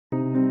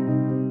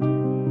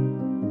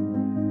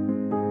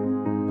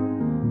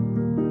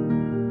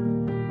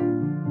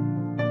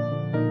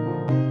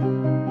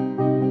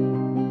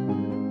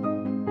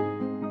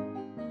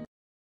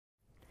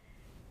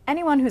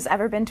Anyone who's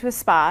ever been to a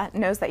spa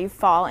knows that you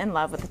fall in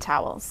love with the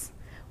towels.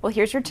 Well,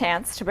 here's your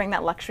chance to bring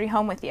that luxury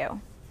home with you.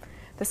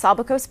 The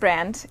SALBAKOS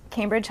brand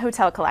Cambridge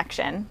Hotel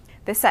Collection.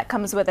 This set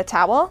comes with a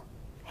towel,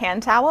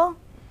 hand towel,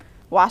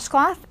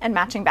 washcloth, and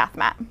matching bath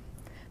mat.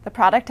 The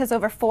product has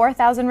over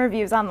 4,000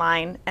 reviews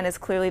online and is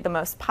clearly the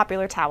most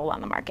popular towel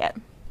on the market.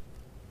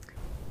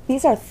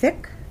 These are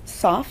thick,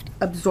 soft,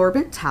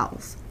 absorbent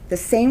towels, the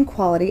same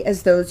quality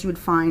as those you would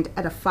find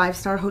at a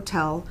 5-star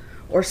hotel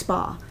or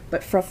spa,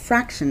 but for a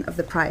fraction of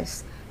the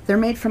price. They're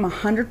made from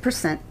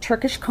 100%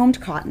 Turkish combed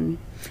cotton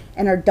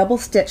and are double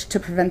stitched to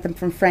prevent them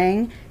from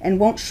fraying and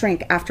won't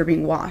shrink after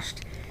being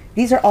washed.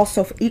 These are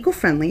also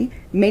eco-friendly,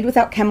 made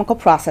without chemical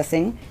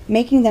processing,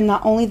 making them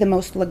not only the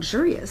most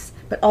luxurious,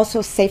 but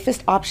also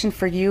safest option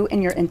for you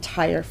and your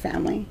entire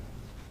family.